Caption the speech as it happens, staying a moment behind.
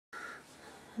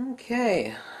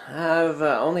Okay, I've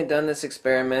only done this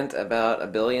experiment about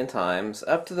 1 billion times,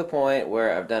 up to the point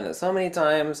where I've done it so many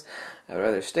times I'd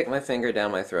rather stick my finger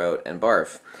down my throat and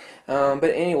barf.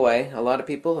 But anyway, a lot of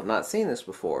people have not seen this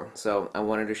before, so I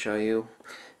wanted to show you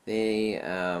the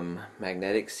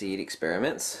magnetic seed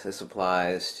experiments. This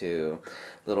applies to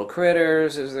little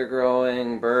critters as they're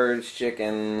growing, birds,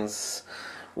 chickens,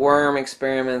 worm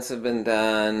experiments have been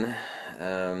done.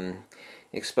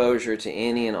 Exposure to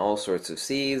any and all sorts of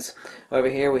seeds. Over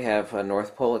here we have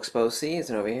North Pole exposed seeds,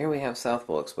 and over here we have South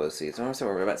Pole exposed seeds. So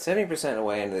we're about 70%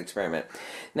 away into the experiment.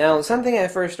 Now, something I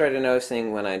first started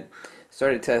noticing when I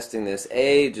started testing this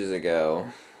ages ago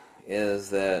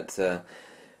is that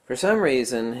for some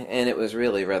reason, and it was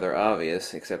really rather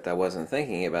obvious, except I wasn't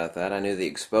thinking about that, I knew the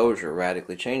exposure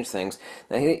radically changed things.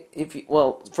 Now,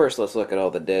 well, first let's look at all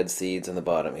the dead seeds on the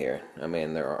bottom here. I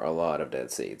mean, there are a lot of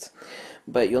dead seeds.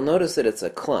 But you'll notice that it's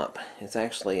a clump. It's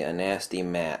actually a nasty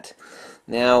mat.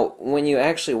 Now, when you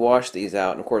actually wash these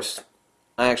out, and of course,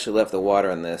 I actually left the water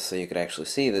in this so you could actually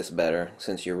see this better,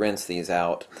 since you rinse these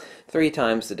out 3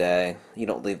 times a day. You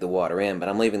don't leave the water in, but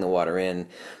I'm leaving the water in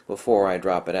before I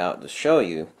drop it out to show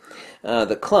you.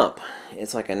 The clump,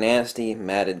 it's like a nasty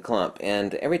matted clump,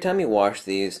 and every time you wash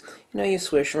these, you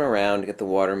swish them around to get the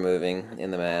water moving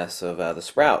in the mass of the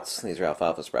sprouts. These are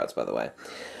alfalfa sprouts, by the way.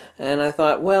 And I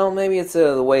thought, well, maybe it's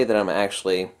the way that I'm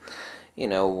actually,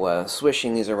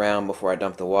 swishing these around before I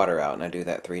dump the water out, and I do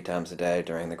that 3 times a day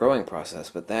during the growing process,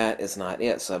 but that is not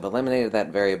it. So I've eliminated that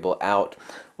variable out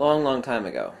long time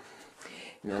ago.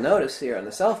 You'll notice here on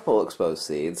the South Pole exposed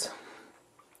seeds,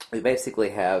 we basically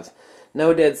have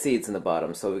no dead seeds in the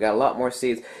bottom, so we've got a lot more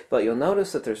seeds, but you'll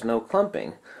notice that there's no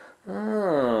clumping.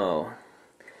 Oh.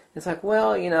 It's like,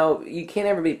 well, you can't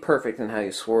ever be perfect in how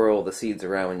you swirl the seeds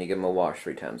around when you give them a wash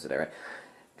 3 times a day, right?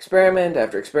 Experiment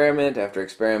after experiment after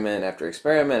experiment after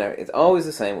experiment. It's always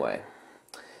the same way.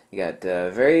 You got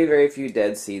very few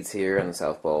dead seeds here on the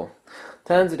South Pole.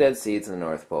 Tons of dead seeds in the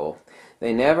North Pole.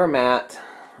 They never mat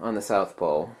on the South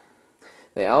Pole.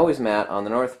 They always mat on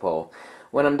the North Pole.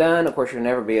 When I'm done, of course, you'll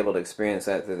never be able to experience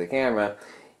that through the camera.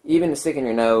 Even to stick in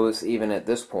your nose, even at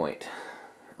this point,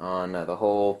 on the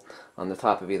hole on the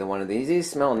top of either one of these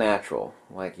smell natural,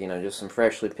 like just some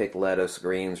freshly picked lettuce,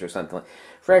 greens, or something like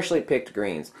freshly picked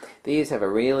greens. These have a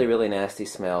really nasty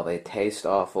smell. They taste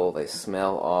awful. They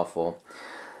smell awful.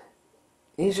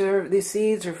 These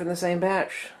seeds are from the same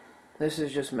batch. This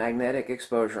is just magnetic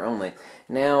exposure only.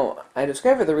 Now, I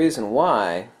discovered the reason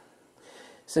why.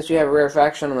 Since you have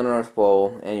rarefaction on the North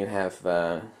Pole and you have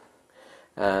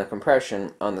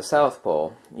compression on the South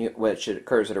Pole, which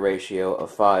occurs at a ratio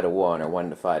of 5 to 1 or 1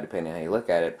 to 5, depending on how you look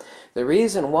at it. The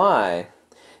reason why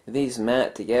these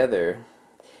mat together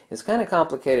is kind of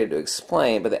complicated to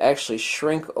explain, but they actually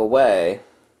shrink away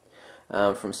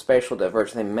from spatial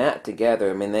divergence. They mat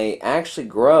together. I mean, they actually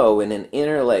grow in an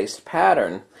interlaced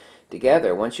pattern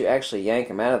together. Once you actually yank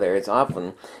them out of there, it's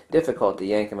often difficult to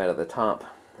yank them out of the top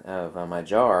of my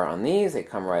jar. On these, they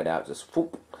come right out, just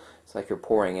whoop. It's like you're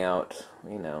pouring out,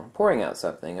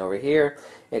 something. Over here,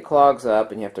 it clogs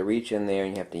up, and you have to reach in there,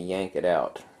 and you have to yank it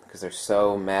out, because they're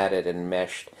so matted and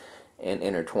meshed and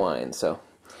intertwined. So,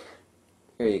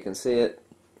 here you can see it.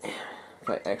 If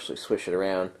I actually swish it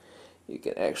around, you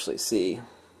can actually see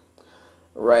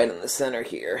right in the center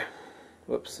here.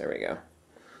 Whoops, there we go.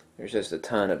 There's just a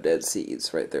ton of dead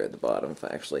seeds right there at the bottom. If I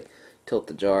actually tilt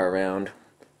the jar around,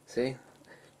 see?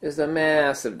 Just a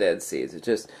mass of dead seeds.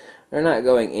 They're not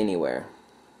going anywhere.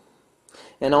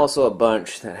 And also a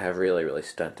bunch that have really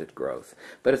stunted growth.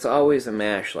 But it's always a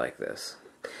mash like this.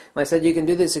 Like I said, you can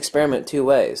do this experiment 2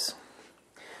 ways.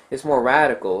 It's more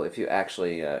radical if you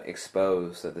actually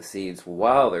expose the seeds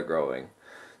while they're growing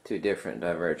to different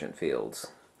divergent fields.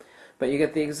 But you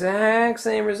get the exact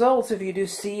same results if you do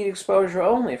seed exposure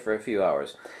only for a few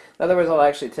hours. In other words, I'll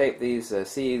actually tape these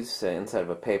seeds inside of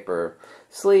a paper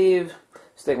sleeve,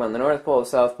 stick them on the North Pole,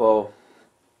 South Pole,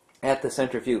 at the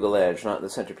centrifugal edge, not the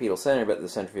centripetal center, but the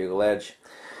centrifugal edge,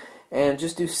 and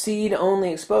just do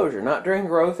seed-only exposure, not during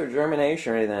growth or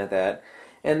germination or anything like that,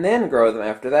 and then grow them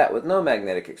after that with no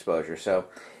magnetic exposure. So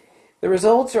the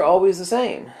results are always the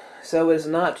same. So it's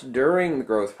not during the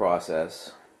growth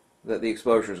process that the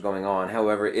exposure is going on.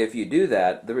 However, if you do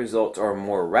that, the results are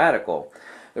more radical.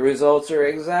 The results are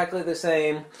exactly the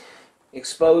same,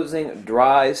 exposing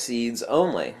dry seeds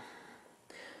only.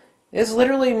 This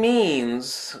literally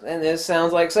means, and this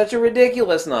sounds like such a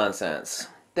ridiculous nonsense,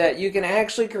 that you can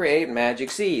actually create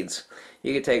magic seeds.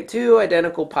 You could take 2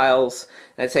 identical piles,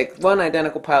 and take 1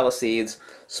 identical pile of seeds,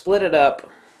 split it up,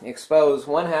 expose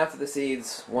one half of the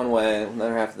seeds one way,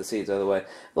 another half of the seeds the other way.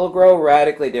 They'll grow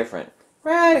radically different.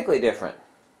 Radically different.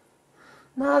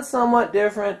 Not somewhat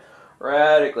different,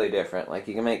 radically different. Like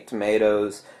you can make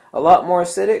tomatoes a lot more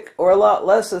acidic or a lot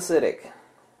less acidic.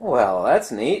 Well,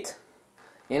 that's neat.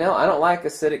 You know, I don't like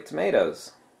acidic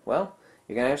tomatoes. Well,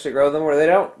 you can actually grow them where they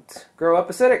don't grow up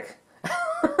acidic.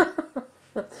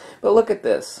 But look at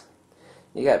this.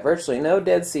 You got virtually no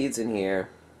dead seeds in here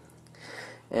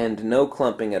and no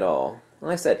clumping at all.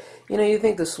 Like I said, you know, you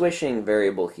think the swishing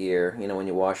variable here, you know, when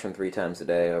you wash them 3 times a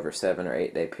day over a 7 or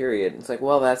 8 day period, it's like,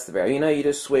 well, that's the variable. You know, you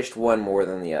just swished one more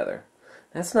than the other.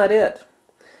 That's not it.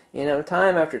 You know,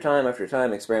 time after time after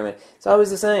time experiment, it's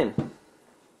always the same.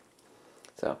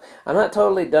 So, I'm not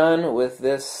totally done with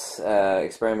this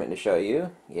experiment to show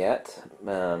you yet.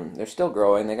 They're still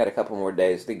growing. They got a couple more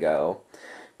days to go.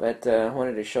 But I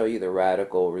wanted to show you the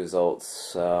radical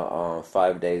results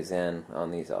 5 days in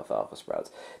on these alfalfa sprouts.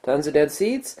 Tons of dead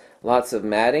seeds, lots of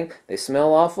matting. They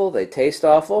smell awful, they taste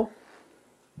awful.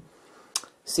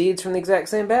 Seeds from the exact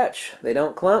same batch. They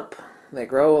don't clump. They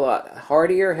grow a lot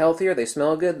hardier, healthier. They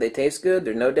smell good, they taste good.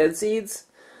 There are no dead seeds.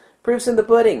 Proof's in the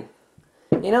pudding.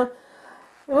 You know,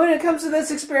 when it comes to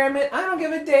this experiment, I don't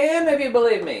give a damn if you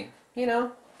believe me. You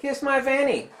know, kiss my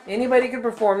fanny. Anybody can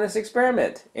perform this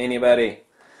experiment. Anybody.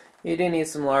 You do need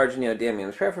some large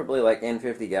neodymiums, preferably like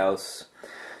N50 Gauss,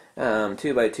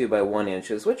 2 by 2 by 1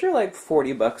 inches, which are like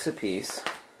 $40 a piece.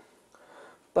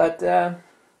 But,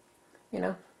 you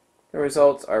know, the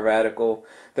results are radical,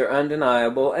 they're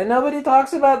undeniable, and nobody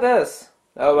talks about this.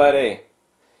 Nobody.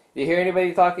 Do you hear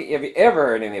anybody talking? Have you ever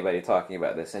heard anybody talking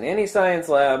about this in any science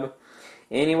lab,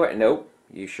 anywhere? Nope,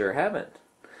 you sure haven't.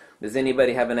 Does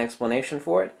anybody have an explanation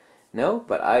for it? No,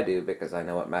 but I do, because I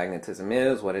know what magnetism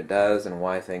is, what it does, and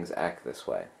why things act this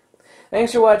way.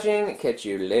 Thanks for watching. Catch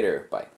you later. Bye.